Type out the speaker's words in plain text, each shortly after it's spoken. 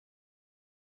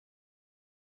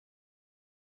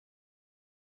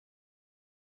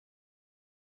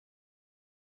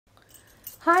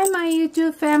Hi my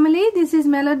YouTube family, this is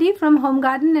Melody from Home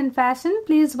Garden and Fashion.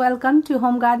 Please welcome to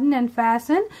Home Garden and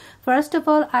Fashion. First of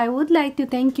all, I would like to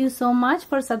thank you so much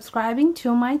for subscribing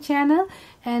to my channel,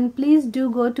 and please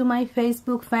do go to my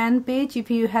Facebook fan page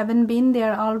if you haven't been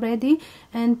there already,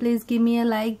 and please give me a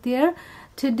like there.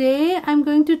 Today I'm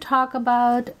going to talk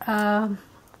about a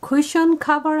cushion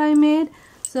cover I made.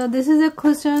 So this is a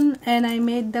cushion and I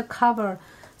made the cover.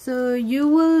 So you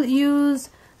will use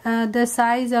the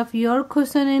size of your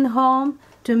cushion in home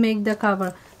to make the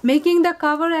cover. Making the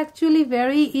cover actually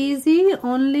very easy,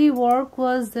 only work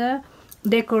was the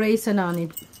decoration on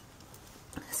it.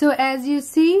 So as you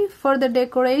see, for the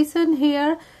decoration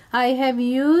here I have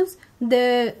used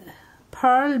the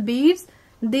pearl beads.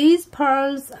 These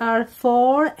pearls are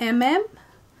 4 mm.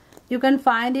 You can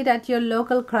find it at your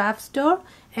local craft store,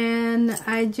 and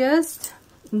I just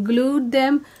glued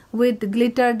them with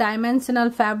glitter dimensional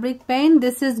fabric paint.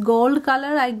 This is gold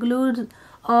color. I glued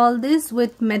all this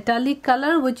with metallic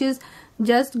color, which is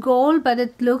just gold but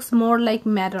it looks more like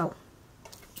metal.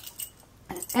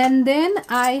 And then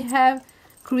I have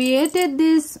created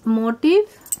this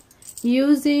motif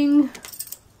using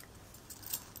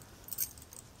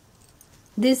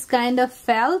this kind of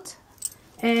felt,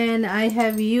 and I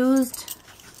have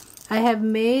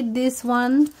made this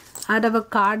one out of a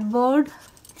cardboard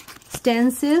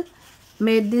stencil.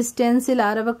 Made this stencil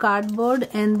out of a cardboard,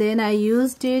 and then I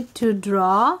used it to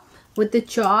draw with the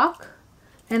chalk,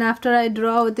 and after I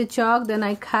draw with the chalk, then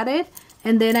I cut it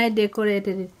and then I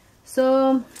decorated it.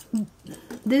 So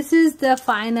this is the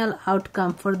final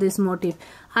outcome for this motif.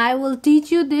 I will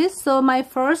teach you this, so my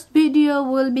first video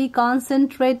will be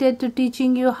concentrated to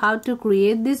teaching you how to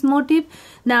create this motif.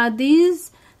 Now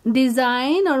this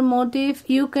design or motif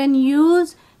you can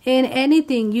use in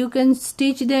anything. You can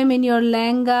stitch them in your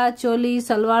Langa, choli,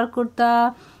 salwar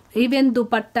kurta, even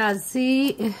dupattas.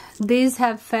 See, these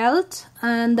have felt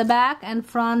and the back and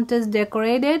front is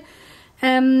decorated.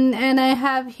 And I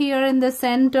have here in the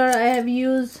center, I have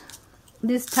used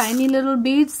these tiny little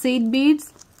beads, seed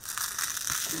beads.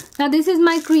 Now this is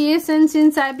my creation,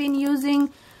 since I've been using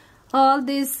all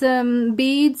these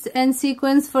beads and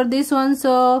sequins for this one.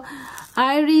 So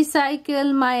I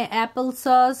recycle my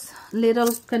applesauce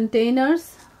little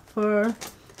containers for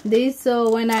this.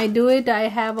 So when I do it, I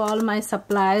have all my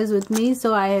supplies with me.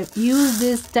 So I have used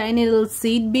these tiny little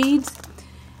seed beads,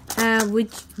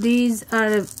 which these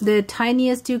are the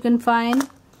tiniest you can find,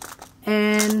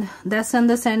 and that's on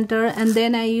the center. And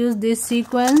then I use these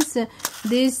sequins.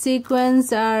 These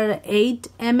sequins are 8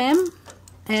 mm,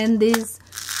 and these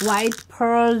white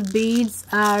pearl beads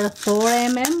are 4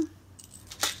 mm.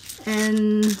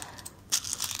 And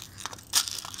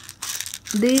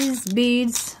these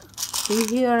beads, see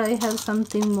here I have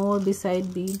something more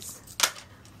beside beads.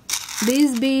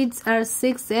 These beads are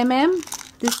 6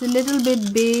 mm. This is a little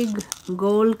bit big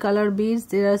gold color beads.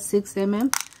 They are 6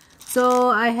 mm. So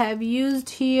I have used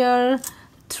here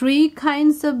 3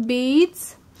 kinds of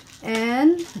beads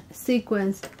and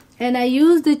sequins, and I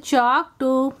use the chalk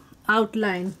to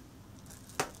outline.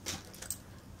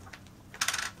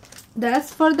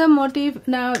 That's for the motif.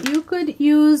 Now you could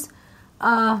use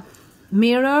a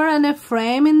mirror and a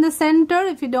frame in the center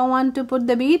if you don't want to put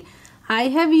the bead. I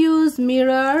have used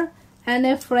mirror and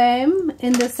a frame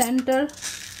in the center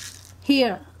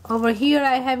here. Over here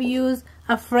I have used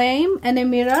a frame and a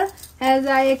mirror, as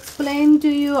I explained to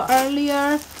you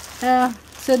earlier.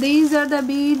 So these are the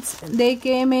beads. They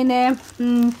came in a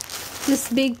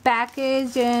this big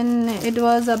package, and it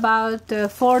was about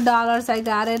 $4. I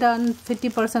got it on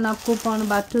 50% off coupon,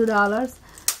 about $2.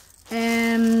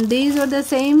 And these are the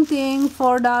same thing,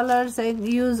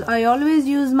 $4. I always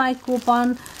use my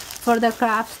coupon for the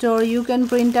craft store. You can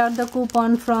print out the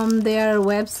coupon from their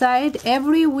website.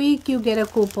 Every week you get a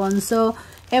coupon, so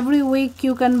every week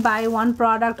you can buy one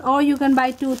product, or you can buy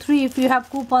 2, 3 if you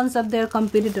have coupons of their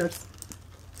competitors.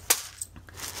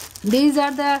 These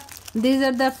are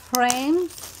the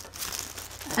frames.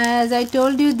 As I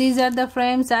told you, these are the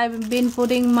frames I've been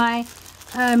putting my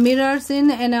mirrors in,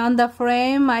 and on the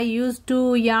frame I used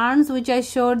 2 yarns, which I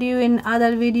showed you in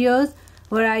other videos,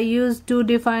 where I used 2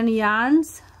 different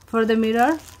yarns for the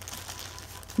mirror.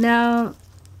 Now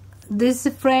this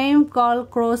frame called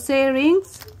crochet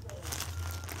rings.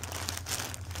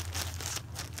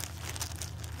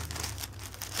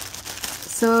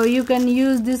 So you can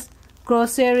use this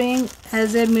crochet ring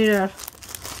as a mirror.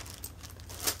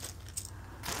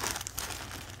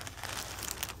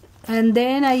 And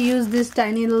then I use this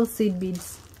tiny little seed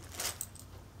beads.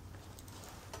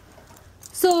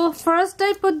 So first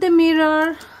I put the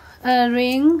mirror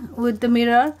ring with the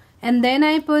mirror, and then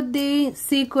I put the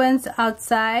sequins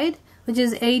outside which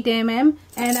is 8 mm,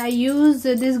 and I use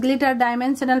this glitter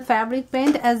dimensional fabric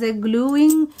paint as a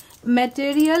gluing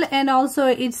material, and also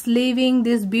it's leaving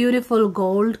this beautiful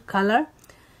gold color.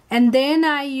 And then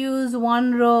I use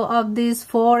one row of these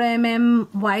 4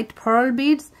 mm white pearl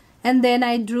beads, and then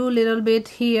I drew a little bit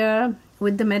here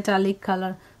with the metallic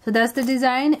color. So that's the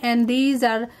design, and these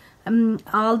are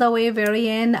all the way very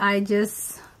end. I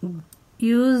just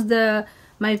use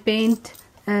my paint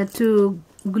to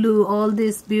glue all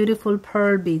these beautiful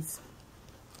pearl beads.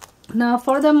 Now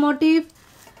for the motif,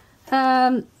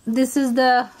 this is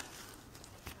the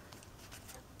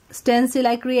stencil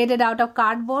I created out of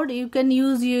cardboard. You can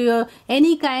use your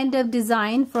any kind of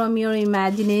design from your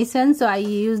imagination. So I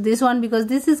use this one because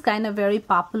this is kind of very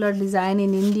popular design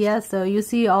in India. So you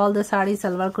see all the sari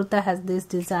salwar kurta has this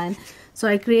design. So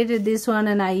I created this one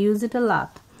and I use it a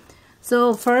lot.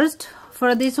 So first,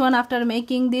 for this one, after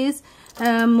making this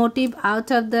motif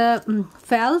out of the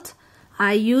felt,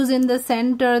 I use in the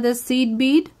center the seed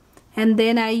bead, and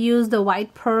then I use the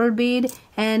white pearl bead,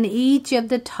 and each of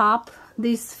the top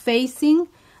this facing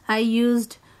I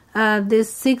used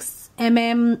this 6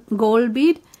 mm gold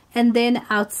bead, and then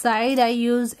outside I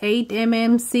use 8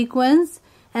 mm sequins,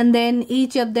 and then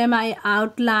each of them I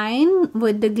outline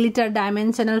with the glitter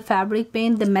dimensional fabric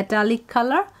paint, the metallic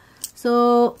color.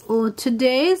 So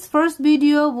today's first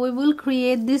video we will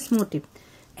create this motif,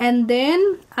 and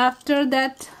then after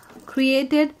that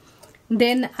created,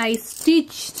 then I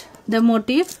stitched the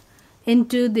motif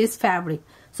into this fabric.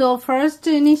 So first,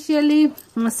 initially,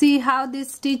 see how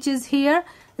this stitch is here.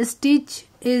 The stitch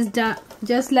is done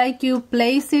just like you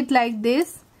place it like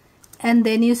this, and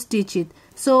then you stitch it.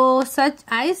 So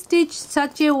I stitched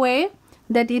such a way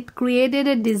that it created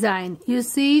a design. You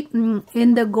see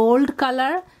in the gold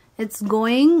color, it's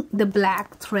going the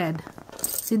black thread.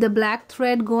 See the black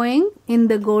thread going in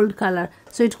the gold color.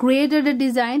 So it created a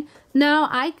design. Now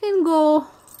I can go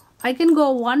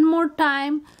one more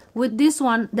time with this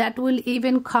one, that will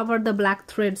even cover the black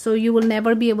thread, so you will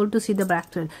never be able to see the black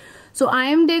thread. So I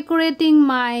am decorating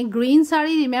my green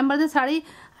sari. Remember the sari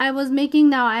I was making?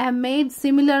 Now I have made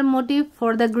similar motif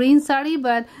for the green sari,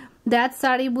 but that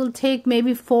sari will take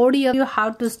maybe 40 of you how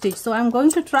to stitch. So I'm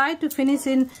going to try to finish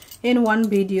in one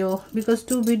video, because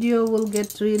 2 video will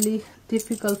get really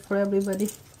difficult for everybody.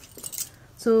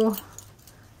 So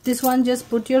this one, just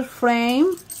put your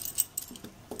frame.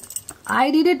 I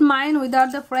did it mine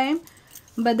without the frame,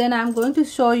 but then I'm going to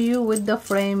show you with the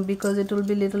frame because it will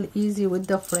be little easy with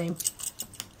the frame.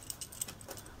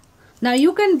 Now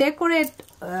you can decorate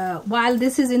while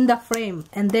this is in the frame,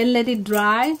 and then let it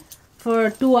dry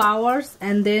for 2 hours,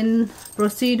 and then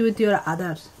proceed with your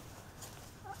others.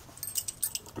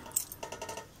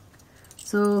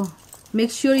 So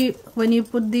make sure when you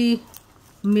put the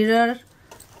mirror,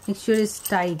 make sure it's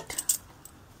tight.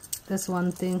 That's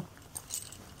one thing.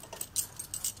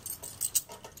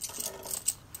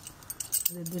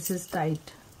 This is tight.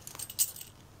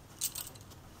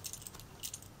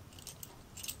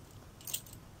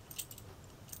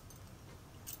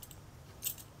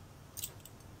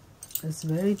 It's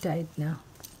very tight now.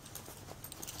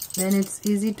 Then it's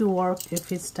easy to work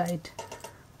if it's tight.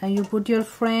 Now you put your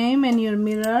frame and your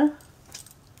mirror.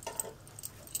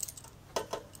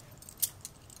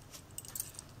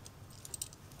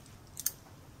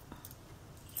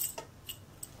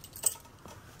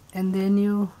 And then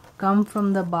you come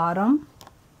from the bottom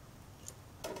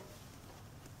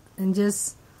and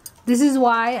just, this is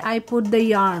why I put the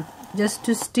yarn, just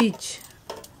to stitch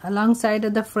alongside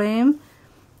of the frame.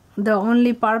 The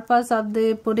only purpose of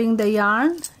the putting the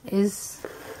yarn is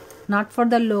not for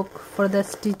the look, for the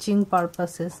stitching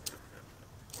purposes.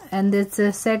 And it's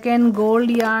a second gold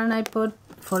yarn I put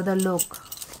for the look.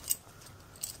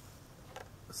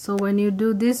 So when you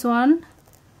do this one,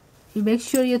 you make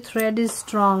sure your thread is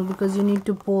strong because you need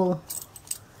to pull.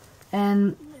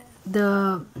 And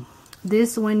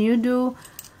this when you do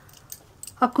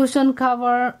a cushion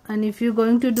cover, and if you're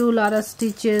going to do a lot of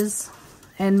stitches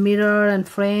and mirror and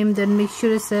frame, then make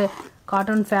sure it's a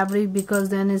cotton fabric, because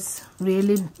then it's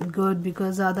really good,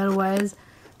 because otherwise,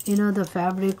 you know, the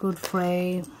fabric would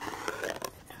fray.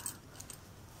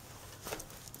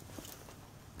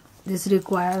 This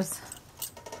requires.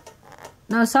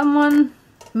 Now someone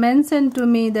mentioned to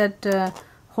me that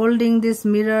holding this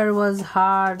mirror was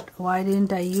hard. Why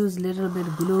didn't I use little bit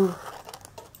glue?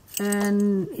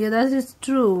 And yeah, that is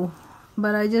true,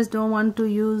 but I just don't want to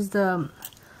use the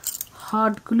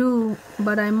hot glue.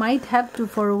 But I might have to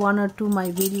for 1 or 2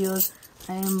 my videos.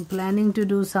 I am planning to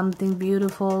do something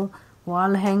beautiful,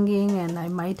 wall hanging, and I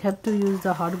might have to use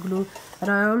the hot glue. But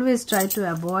I always try to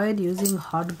avoid using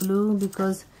hot glue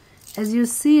because as you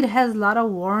see, it has a lot of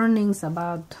warnings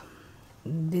about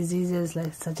diseases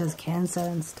like such as cancer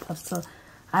and stuff, so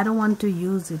I don't want to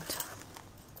use it.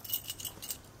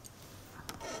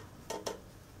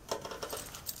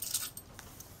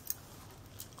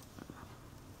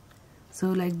 So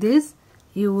like this,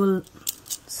 you will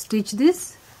stitch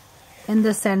this in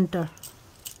the center.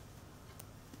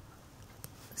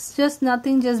 It's just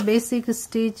nothing, just basic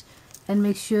stitch, and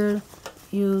make sure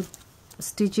you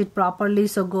stitch it properly.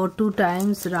 So go 2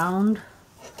 times round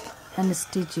and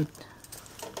stitch it.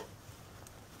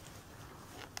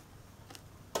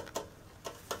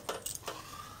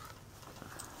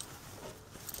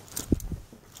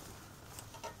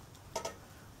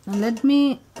 Now let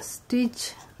me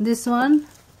stitch this one,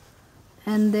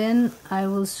 and then I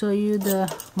will show you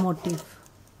the motif.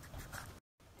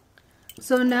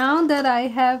 So now that I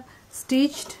have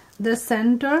stitched the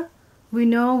center, we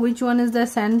know which one is the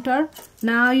center.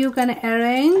 Now you can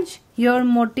arrange your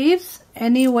motifs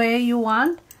any way you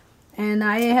want, and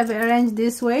I have arranged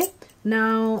this way.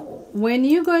 Now when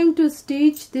you're going to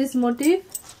stitch this motif,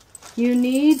 you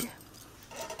need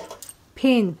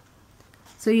pin.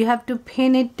 So you have to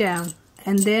pin it down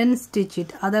and then stitch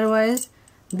it, otherwise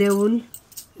they will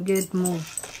get moved.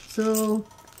 So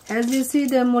as you see,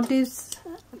 the motifs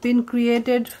been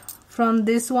created from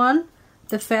this one,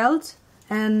 the felt,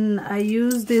 and I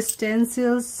use these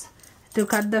stencils to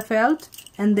cut the felt,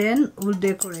 and then we'll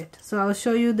decorate. So I'll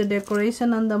show you the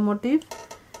decoration on the motif,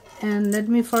 and let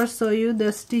me first show you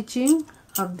the stitching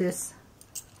of this.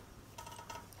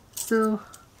 So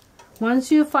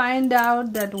once you find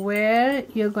out that where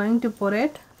you're going to put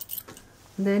it,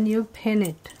 then you pin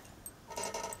it.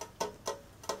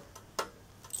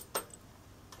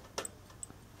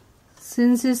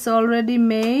 Since it's already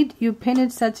made, you pin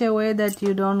it such a way that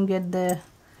you don't get the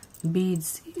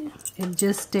beads. It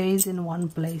just stays in one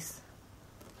place,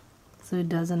 so it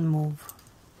doesn't move.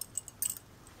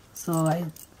 So I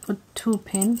put 2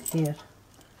 pins here,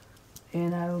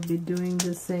 and I will be doing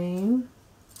the same.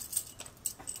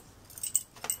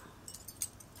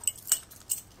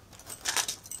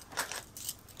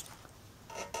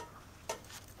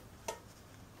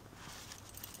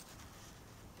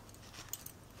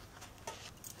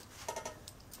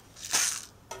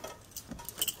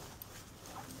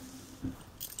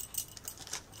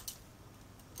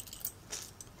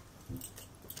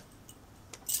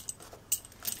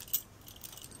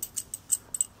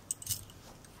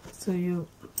 So you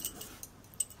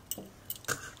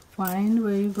find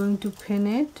where you're going to pin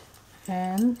it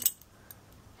and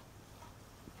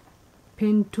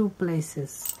pin 2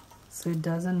 places so it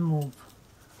doesn't move.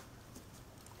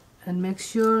 And make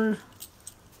sure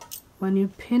when you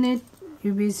pin it,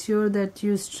 you be sure that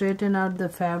you straighten out the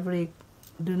fabric.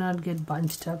 Do not get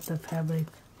bunched up the fabric.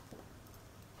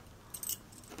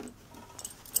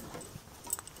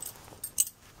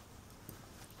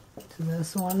 So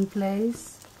that's one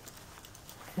place.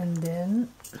 And then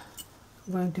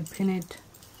I'm going to pin it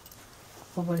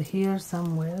over here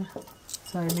somewhere,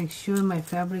 so I make sure my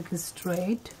fabric is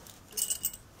straight,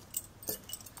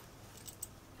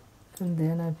 and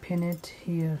then I pin it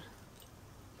here.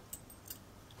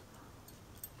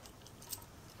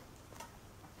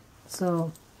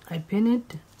 So I pin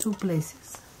it 2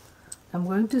 places. I'm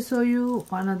going to show you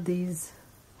one of these.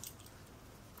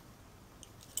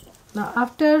 Now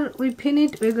after we pin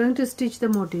it, we're going to stitch the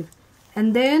motif.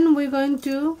 And then we're going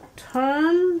to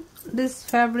turn this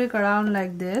fabric around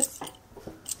like this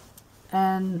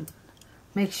and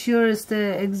make sure it's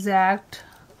the exact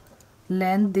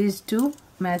length these 2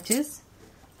 matches.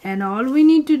 And all we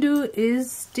need to do is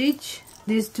stitch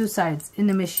these 2 sides in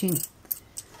the machine.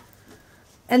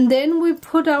 And then we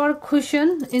put our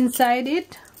cushion inside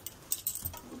it.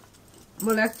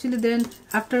 Well, actually then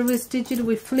after we stitch it,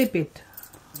 we flip it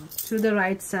to the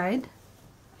right side,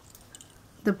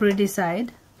 the pretty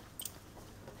side,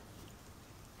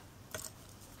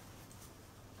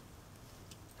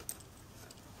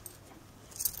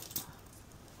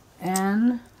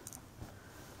 and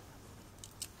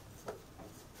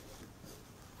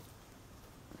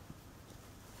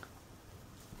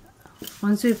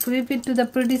once we flip it to the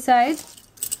pretty side,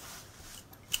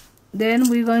 then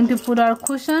we're going to put our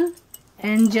cushion,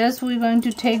 and just we're going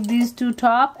to take these 2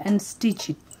 top and stitch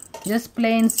it. Just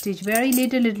plain stitch, very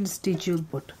little stitch you'll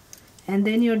put, and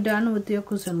then you're done with your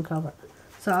cushion cover.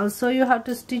 So I'll show you how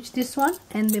to stitch this one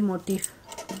and the motif.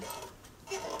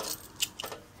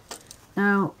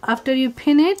 Now after you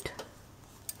pin it,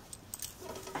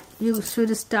 you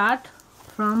should start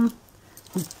from,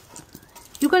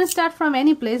 you can start from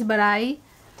any place, but I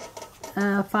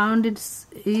found it's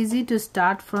easy to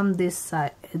start from this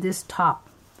side, this top.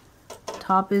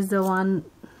 top is the one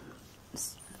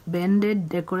bended,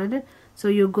 decorated. So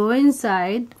you go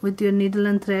inside with your needle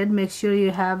and thread, make sure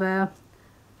you have a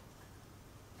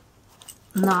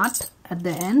knot at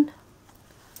the end.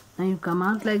 Now you come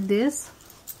out like this.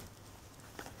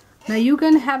 Now you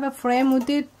can have a frame with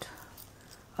it,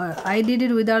 or I did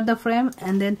it without the frame.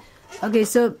 And then okay,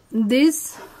 so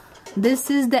this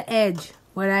is the edge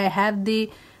where I have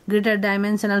the greater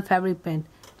dimensional fabric paint.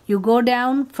 You go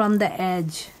down from the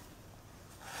edge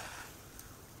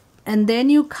and then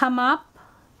you come up.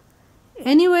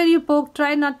 Anywhere you poke,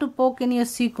 try not to poke in your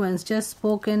sequins, just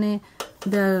poke in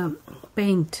the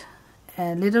paint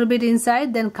a little bit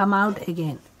inside, then come out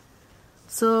again.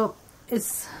 So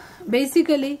it's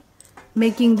basically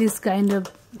making this kind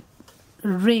of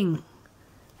ring,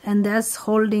 and that's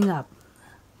holding up.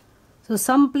 So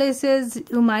some places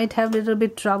you might have a little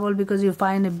bit trouble because you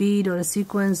find a bead or a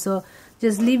sequence, so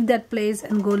just leave that place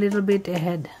and go a little bit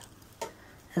ahead,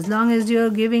 as long as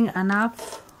you're giving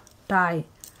enough tie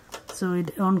so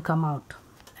it won't come out.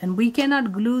 And we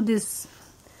cannot glue this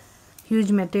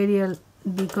huge material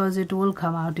because it will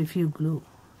come out if you glue.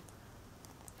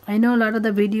 I know a lot of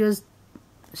the videos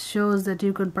shows that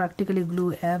you can practically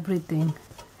glue everything,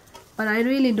 but I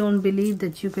really don't believe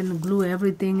that you can glue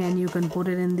everything and you can put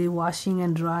it in the washing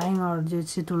and drying, or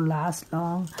just it will last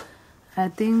long. I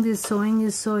think this sewing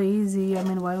is so easy. I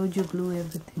mean, why would you glue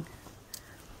everything?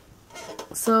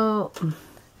 So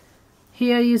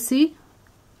here you see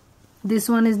this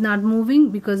one is not moving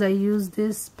because I use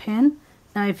this pen.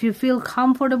 Now if you feel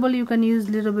comfortable, you can use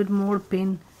a little bit more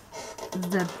pin.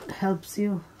 That helps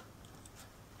you.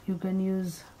 You can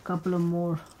use a couple of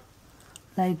more,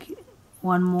 like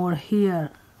one more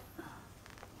here,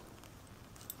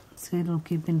 so it will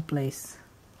keep in place.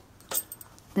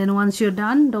 Then once you're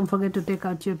done, don't forget to take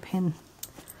out your pin.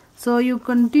 So you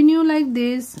continue like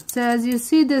this. So as you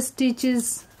see, the stitch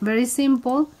is very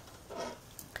simple.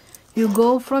 You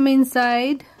go from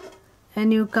inside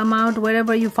and you come out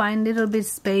wherever you find little bit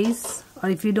space, or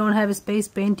if you don't have a space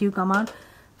paint, you come out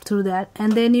through that,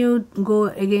 and then you go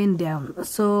again down.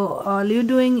 So all you're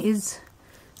doing is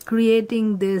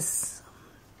creating this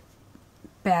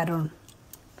pattern.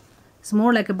 It's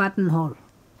more like a buttonhole.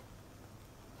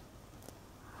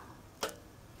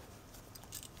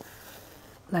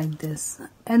 Like this.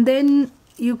 And then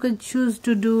you could choose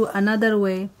to do another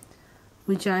way,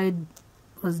 which I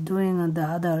was doing on the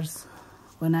others.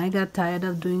 When I got tired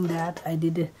of doing that, I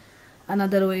did it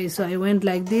another way. So I went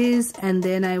like this, and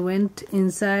then I went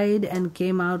inside and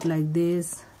came out like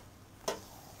this.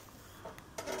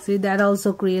 See, that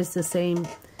also creates the same,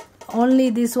 only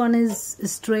this one is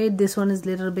straight, this one is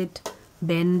little bit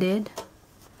bended.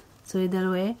 So either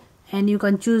way, and you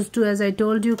can choose to, as I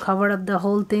told you, cover up the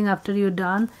whole thing after you're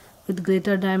done with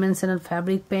greater dimensional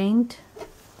fabric paint.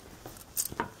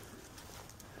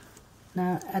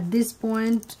 Now at this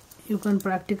point you can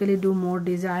practically do more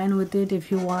design with it if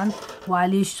you want.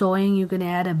 While you're sewing, you can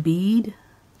add a bead,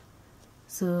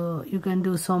 so you can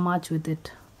do so much with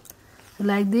it.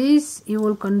 Like this you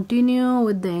will continue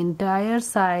with the entire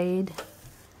side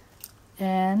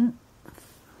and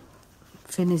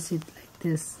finish it like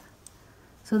this.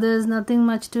 So there is nothing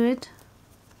much to it.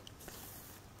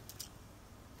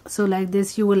 So like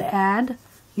this you will add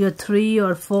your 3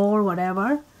 or 4,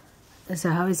 whatever. That's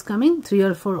how it's coming, 3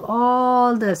 or 4,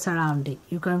 all the surrounding.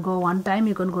 You can go one time,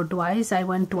 you can go twice. I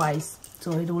went twice,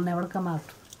 so it will never come out.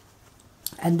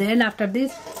 And then after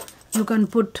this you can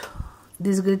put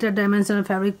this greater dimensional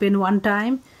fabric paint one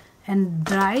time and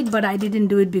dry it, but I didn't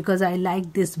do it because I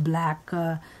like this black,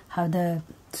 how the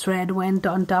thread went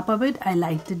on top of it. I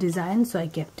liked the design, so I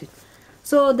kept it.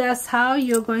 So that's how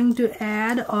you're going to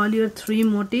add all your 3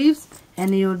 motifs,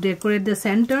 and you decorate the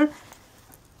center.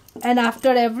 And after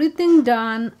everything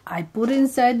done, I put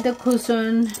inside the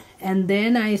cushion, and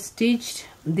then I stitched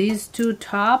these 2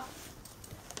 top.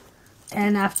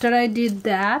 And after I did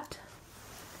that,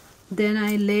 then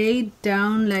I laid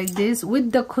down like this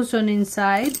with the cushion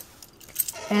inside,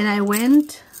 and I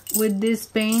went with this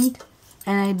paint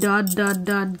and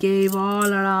I gave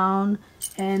all around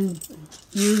and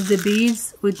used the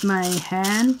beads with my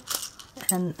hand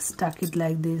and stuck it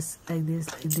like this, like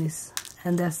this, like this.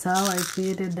 And that's how I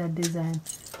created that design.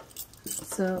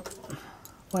 So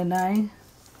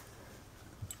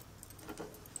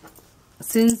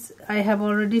since I have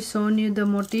already shown you the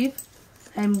motif,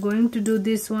 I'm going to do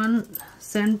this one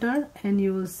center, and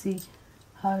you will see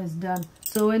how it's done.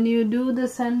 So when you do the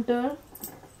center,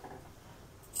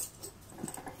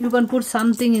 you can put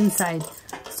something inside.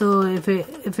 So if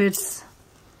it's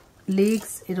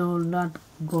leaks, it will not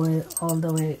go all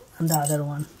the way on the other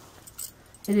one.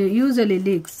 It usually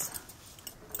leaks.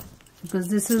 because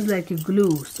this is like a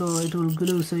glue, so it will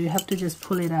glue, so you have to just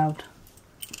pull it out.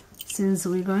 Since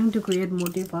we're going to create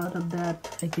motif out of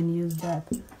that, I can use that.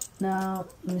 Now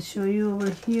let me show you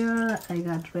over here. I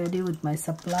got ready with my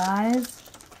supplies.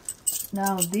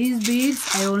 Now these beads,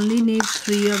 I only need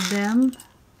 3 of them.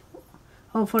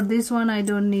 Oh, for this one I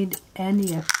don't need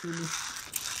any actually.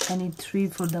 I need 3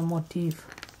 for the motif.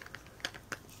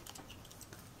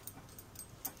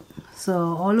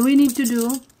 So all we need to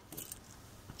do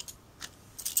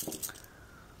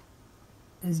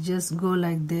is just go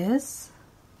like this.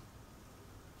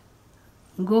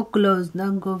 Go close,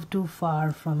 don't go too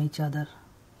far from each other.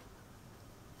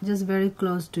 Just very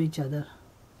close to each other.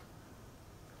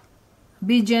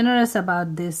 Be generous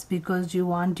about this because you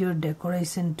want your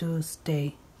decoration to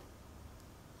stay.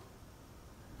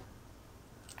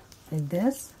 Like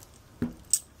this.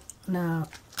 Now,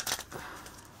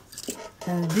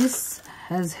 this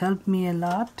has helped me a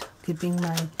lot, keeping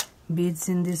my beads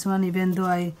in this one, even though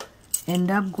I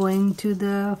end up going to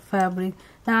the fabric.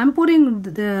 Now I'm putting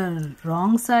the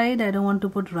wrong side. I don't want to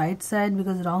put right side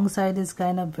because wrong side is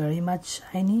kind of very much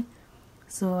shiny.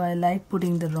 So I like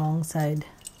putting the wrong side.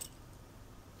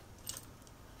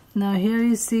 Now here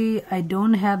you see I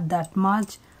don't have that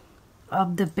much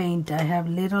of the paint. I have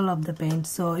little of the paint.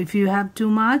 So if you have too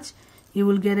much, you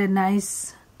will get a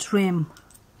nice trim.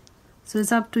 So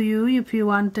it's up to you. If you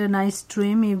want a nice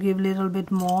trim, you give a little bit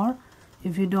more.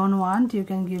 If you don't want, you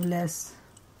can give less.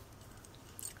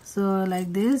 So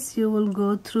like this, you will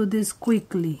go through this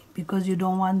quickly because you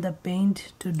don't want the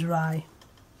paint to dry.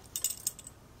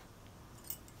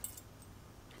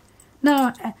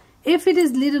 Now, if it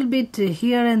is little bit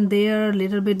here and there,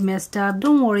 little bit messed up,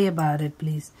 don't worry about it,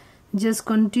 please. Just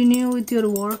continue with your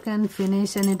work and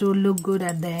finish, and it will look good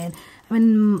at the end. I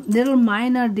mean, little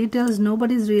minor details,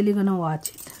 nobody's really gonna watch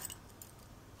it.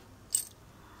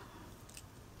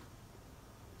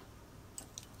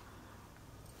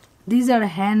 These are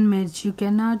handmade. You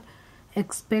cannot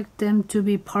expect them to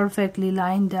be perfectly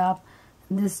lined up.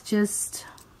 This is just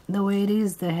the way it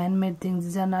is, the handmade things.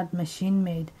 These are not machine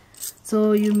made.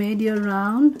 So you made your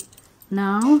round.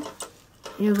 Now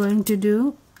you're going to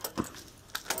do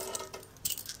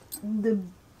the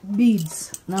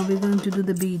beads. Now we're going to do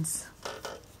the beads.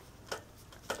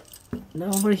 Now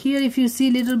over here, if you see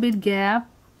little bit gap,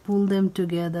 pull them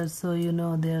together so you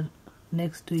know they're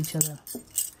next to each other.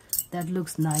 That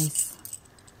looks nice.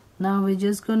 Now we're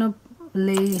just gonna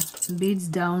lay beads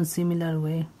down similar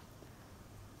way.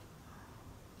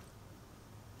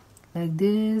 Like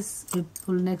this, you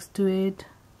pull next to it,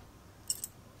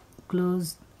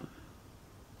 close.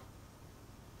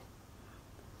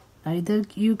 Either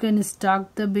you can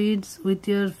stack the beads with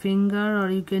your finger or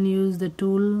you can use the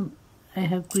tool I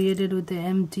have created with the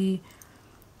empty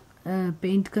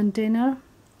paint container.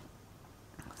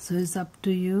 So it's up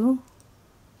to you,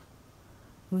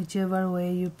 whichever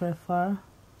way you prefer.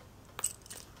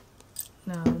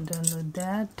 Now I'm done with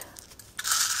that.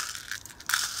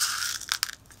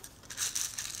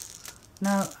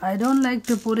 Now I don't like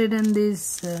to put it in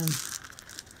this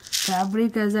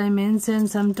fabric, as I mentioned.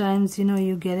 Sometimes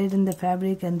you get it in the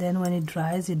fabric and then when it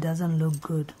dries it doesn't look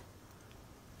good.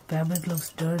 Fabric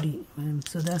looks dirty,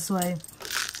 so that's why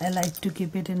I like to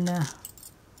keep it in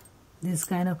this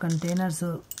kind of container.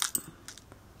 So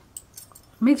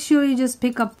make sure you just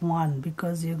pick up one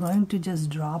because you're going to just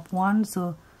drop one,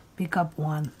 so pick up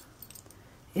one.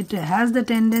 It has the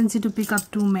tendency to pick up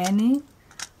too many,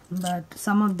 but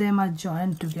some of them are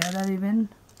joined together even,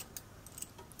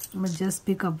 but just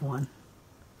pick up one.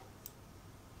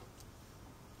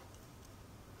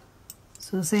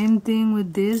 So same thing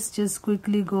with this, just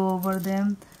quickly go over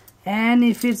them, and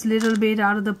if it's little bit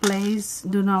out of the place,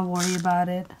 do not worry about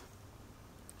it.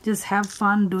 Just have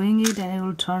fun doing it and it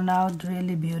will turn out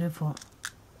really beautiful.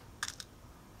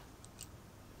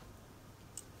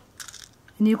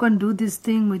 And you can do this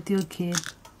thing with your kid.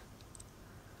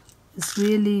 It's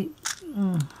really,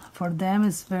 for them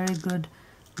it's very good.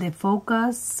 They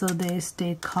focus, so they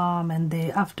stay calm, and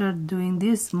they, after doing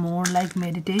this, more like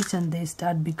meditation, they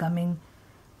start becoming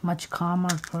much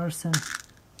calmer person.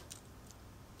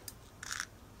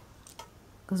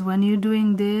 Because when you're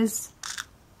doing this,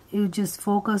 you just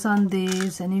focus on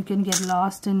this and you can get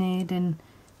lost in it, and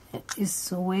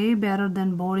it's way better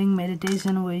than boring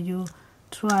meditation where you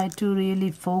try to really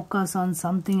focus on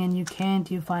something and you can't.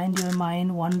 You find your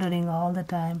mind wandering all the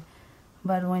time.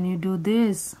 But when you do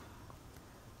this,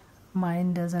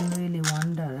 mind doesn't really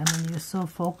wander. I mean, you're so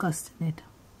focused in it.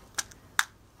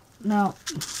 Now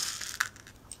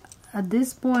at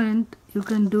this point you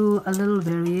can do a little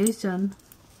variation.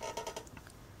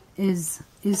 Is,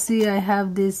 you see, I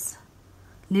have this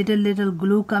little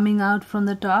glue coming out from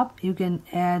the top, you can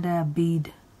add a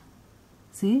bead.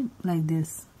 See, like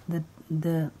this,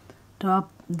 the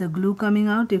top, the glue coming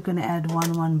out, you can add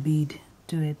one bead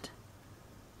to it.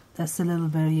 That's a little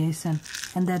variation,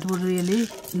 and that would really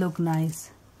look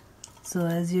nice. So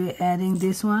as you're adding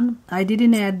this one, I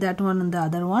didn't add that one and the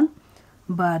other one,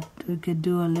 but we could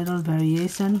do a little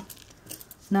variation.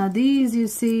 Now these, you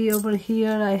see over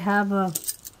here, I have a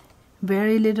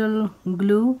very little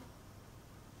glue,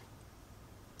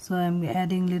 so I'm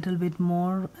adding a little bit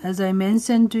more. As I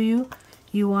mentioned to you,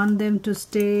 you want them to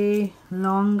stay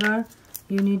longer,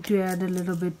 you need to add a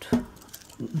little bit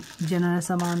generous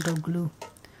amount of glue.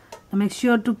 Now make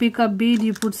sure to pick up bead,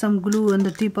 you put some glue on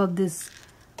the tip of this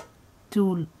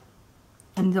tool,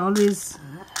 and it always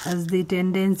has the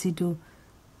tendency to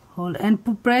hold,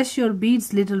 and press your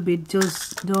beads little bit,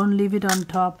 just don't leave it on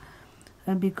top,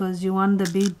 because you want the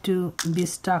bead to be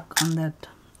stuck on that.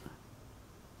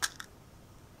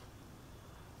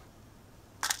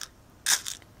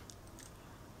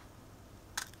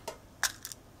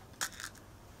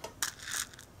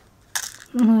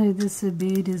 Oh, this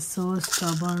bead is so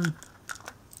stubborn.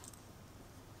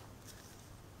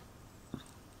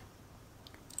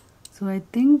 So I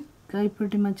think I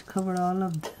pretty much covered all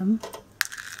of them.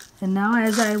 And now,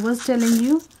 as I was telling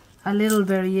you, a little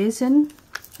variation,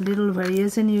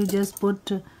 you just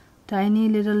put tiny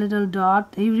little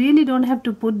dot. You really don't have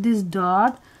to put this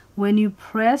dot. When you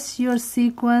press your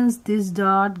sequins, this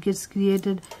dot gets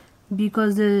created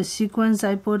because the sequins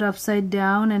I put upside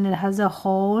down and it has a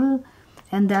hole,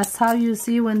 and that's how you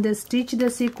see when they stitch the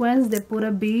sequins, they put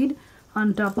a bead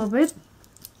on top of it.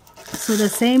 So the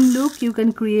same look you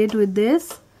can create with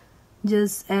this.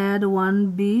 Just add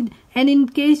one bead, and in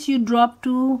case you drop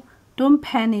two, don't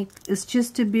panic. It's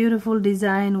just a beautiful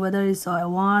design, whether it's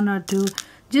one or two.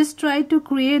 Just try to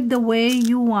create the way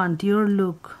you want your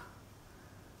look.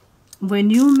 When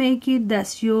you make it,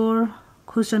 that's your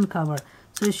cushion cover,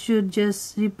 so it should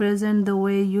just represent the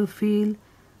way you feel,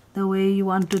 the way you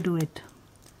want to do it.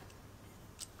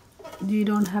 You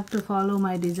don't have to follow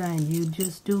my design, you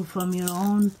just do from your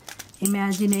own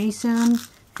imagination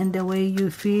and the way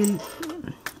you feel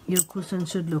your cushion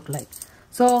should look like.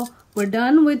 So we're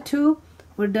done with two.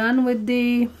 We're done with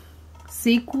the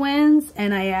sequins,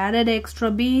 and I added extra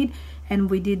bead,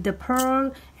 and we did the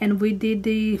pearl, and we did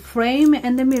the frame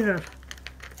and the mirror.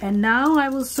 And now I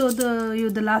will show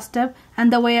you the last step.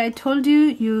 And the way I told you,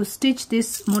 you stitch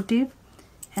this motif,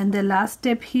 and the last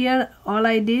step here, all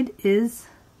I did is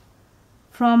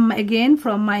from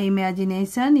my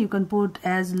imagination. You can put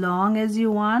as long as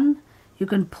you want, you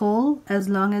can pull as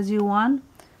long as you want.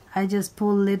 I just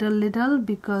pull little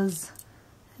because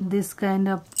this kind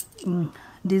of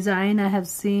design I have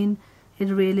seen, it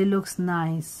really looks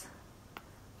nice.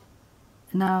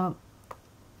 Now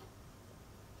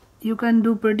you can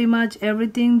do pretty much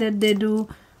everything that they do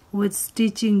with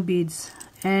stitching beads,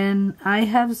 and I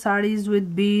have sarees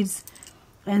with beads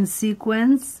and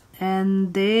sequins,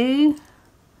 and they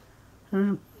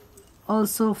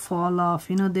also fall off,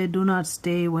 you know, they do not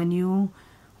stay when you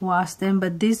wash them.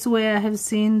 But this way I have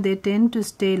seen they tend to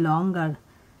stay longer.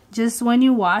 Just when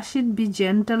you wash it, be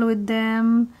gentle with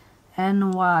them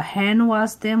and hand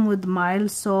wash them with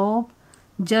mild soap,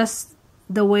 just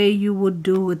the way you would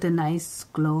do with the nice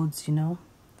clothes, you know.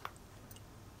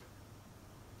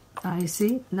 I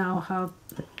see now how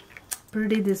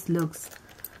pretty this looks.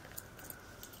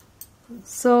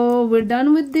 So we're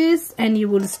done with this, and you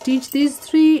will stitch these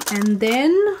three, and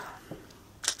then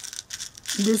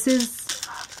this is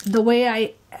the way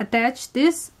I attach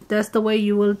this. That's the way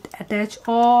you will attach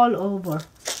all over,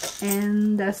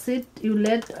 and that's it. You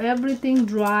let everything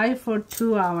dry for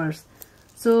 2 hours.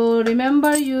 So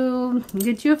remember, you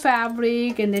get your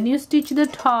fabric, and then you stitch the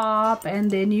top, and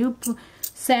then you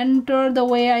center the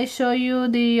way I show you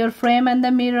your frame and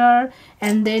the mirror,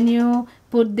 and then you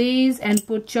put these and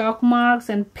put chalk marks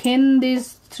and pin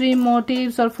these 3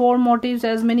 motifs or 4 motifs,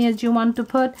 as many as you want to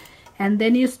put, and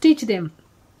then you stitch them.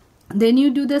 Then you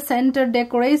do the center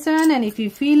decoration, and if you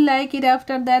feel like it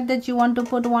after that you want to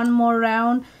put one more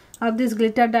round of this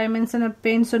glitter dimensional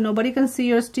paint so nobody can see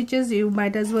your stitches, you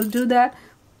might as well do that.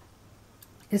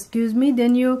 Excuse me.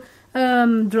 Then you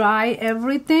dry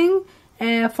everything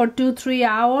for 2-3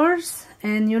 hours,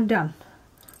 and you're done.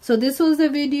 So this was the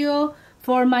video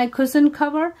for my cushion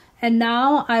cover, and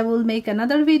now I will make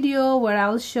another video where I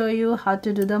will show you how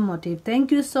to do the motif.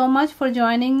 Thank you so much for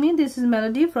joining me. This is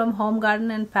Melody from Home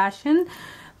Garden and Fashion.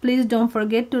 Please don't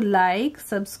forget to like,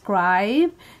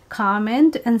 subscribe,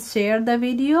 comment and share the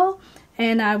video,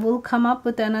 and I will come up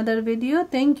with another video.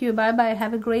 Thank you. Bye bye.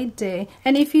 Have a great day.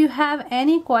 And if you have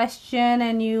any question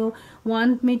and you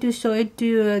want me to show it to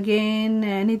you again,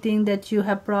 anything that you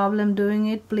have problem doing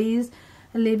it, please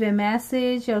leave a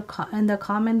message or in the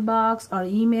comment box or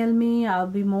email me. I'll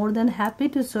be more than happy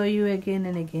to show you again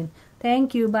and again.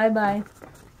 Thank you. Bye bye.